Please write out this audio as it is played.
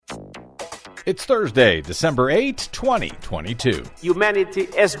It's Thursday, December 8, 2022. Humanity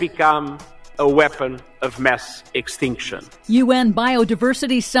has become a weapon of mass extinction. UN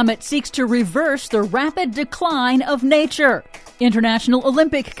Biodiversity Summit seeks to reverse the rapid decline of nature. International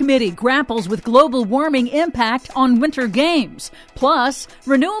Olympic Committee grapples with global warming impact on Winter Games. Plus,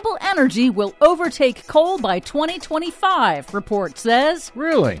 renewable energy will overtake coal by 2025, report says.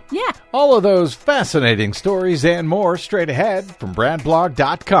 Really? Yeah. All of those fascinating stories and more straight ahead from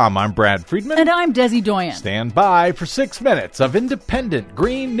BradBlog.com. I'm Brad Friedman. And I'm Desi Doyen. Stand by for 6 minutes of independent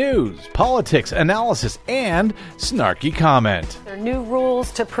green news, politics, analysis, and snarky comment. There are new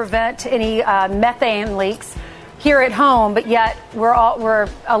rules to prevent any methane leaks here at home, but yet we're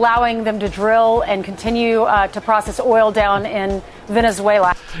allowing them to drill and continue to process oil down in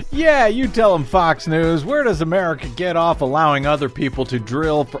Venezuela. Yeah, you tell them, Fox News. Where does America get off allowing other people to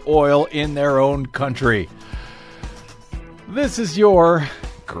drill for oil in their own country? This is your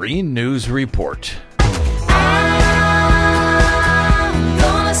Green News Report.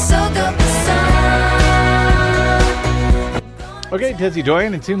 Okay, Desi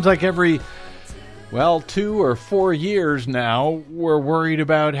Doyen, it seems like every 2 or 4 years now, we're worried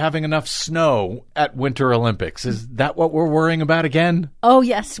about having enough snow at Winter Olympics. Is that what we're worrying about again? Oh,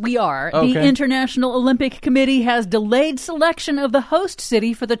 yes, we are. Okay. The International Olympic Committee has delayed selection of the host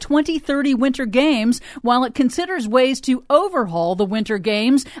city for the 2030 Winter Games while it considers ways to overhaul the Winter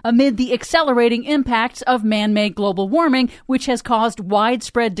Games amid the accelerating impacts of man-made global warming, which has caused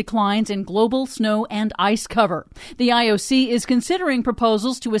widespread declines in global snow and ice cover. The IOC is considering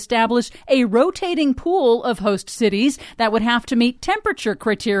proposals to establish a rotating pool of host cities that would have to meet temperature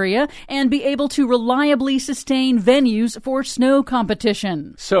criteria and be able to reliably sustain venues for snow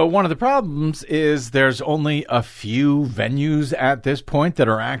competition. So one of the problems is there's only a few venues at this point that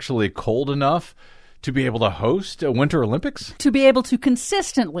are actually cold enough to be able to host a Winter Olympics? To be able to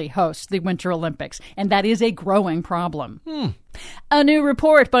consistently host the Winter Olympics, and that is a growing problem. A new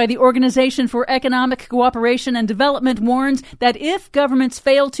report by the Organization for Economic Cooperation and Development warns that if governments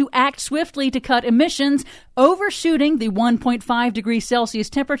fail to act swiftly to cut emissions, overshooting the 1.5 degrees Celsius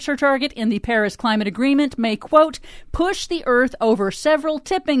temperature target in the Paris Climate Agreement may, quote, push the Earth over several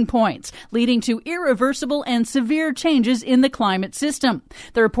tipping points, leading to irreversible and severe changes in the climate system.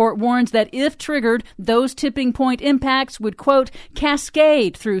 The report warns that if triggered, those tipping point impacts would, quote,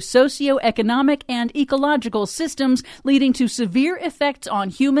 cascade through socioeconomic and ecological systems, leading to severe effects on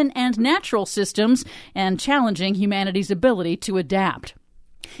human and natural systems and challenging humanity's ability to adapt.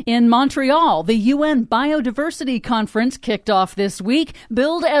 In Montreal, the UN Biodiversity Conference kicked off this week,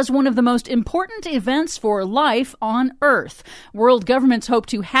 billed as one of the most important events for life on Earth. World governments hope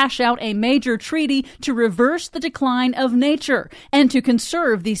to hash out a major treaty to reverse the decline of nature and to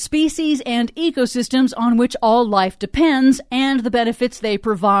conserve the species and ecosystems on which all life depends and the benefits they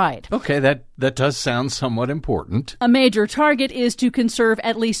provide. Okay, that does sound somewhat important. A major target is to conserve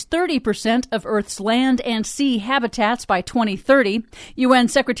at least 30% of Earth's land and sea habitats by 2030. UN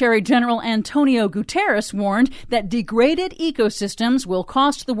Secretary General Antonio Guterres warned that degraded ecosystems will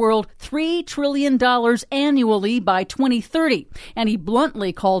cost the world $3 trillion annually by 2030, and he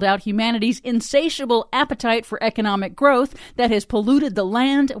bluntly called out humanity's insatiable appetite for economic growth that has polluted the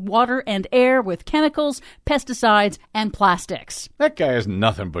land, water, and air with chemicals, pesticides, and plastics. That guy has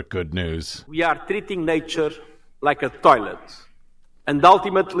nothing but good news. We are treating nature like a toilet, and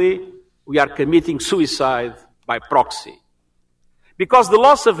ultimately we are committing suicide by proxy. Because the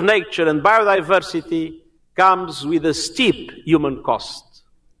loss of nature and biodiversity comes with a steep human cost.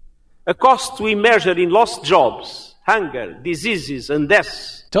 A cost we measure in lost jobs, hunger, diseases, and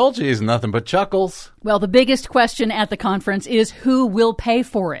deaths. Told you he's nothing but chuckles. Well, the biggest question at the conference is who will pay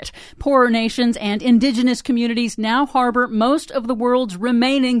for it. Poorer nations and indigenous communities now harbor most of the world's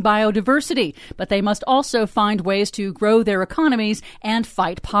remaining biodiversity, but they must also find ways to grow their economies and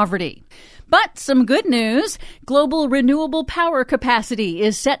fight poverty. But some good news. Global renewable power capacity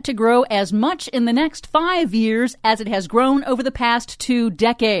is set to grow as much in the next 5 years as it has grown over the past 2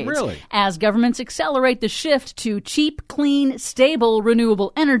 decades. Really? As governments accelerate the shift to cheap, clean, stable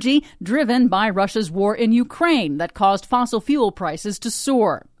renewable energy driven by Russia's war in Ukraine that caused fossil fuel prices to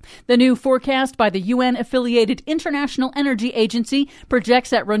soar. The new forecast by the UN-affiliated International Energy Agency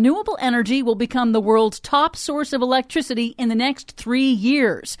projects that renewable energy will become the world's top source of electricity in the next 3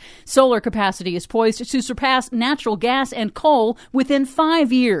 years. Solar capacity is poised to surpass natural gas and coal within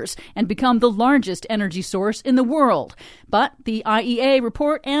 5 years and become the largest energy source in the world. But the IEA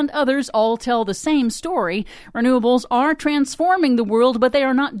report and others all tell the same story. Renewables are transforming the world, but they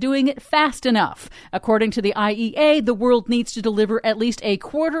are not doing it fast enough. According to the IEA, the world needs to deliver at least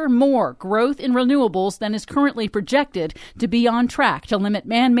 25% faster, more growth in renewables than is currently projected to be on track to limit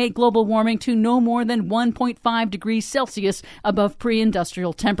man-made global warming to no more than 1.5 degrees Celsius above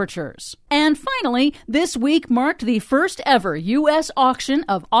pre-industrial temperatures. And finally, this week marked the first ever U.S. auction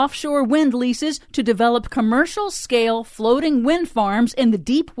of offshore wind leases to develop commercial-scale floating wind farms in the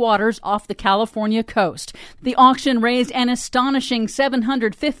deep waters off the California coast. The auction raised an astonishing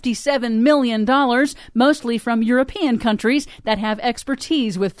 $757 million, mostly from European countries that have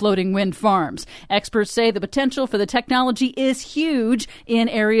expertise with floating wind farms. Experts say the potential for the technology is huge in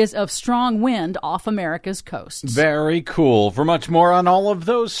areas of strong wind off America's coasts. Very cool. For much more on all of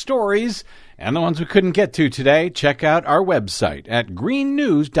those stories and the ones we couldn't get to today, check out our website at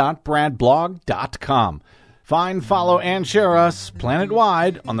greennews.bradblog.com. Find, follow, and share us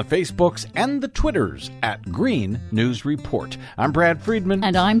planet-wide on the Facebooks and the Twitters at Green News Report. I'm Brad Friedman.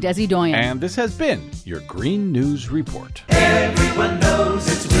 And I'm Desi Doyen. And this has been your Green News Report. Everyone knows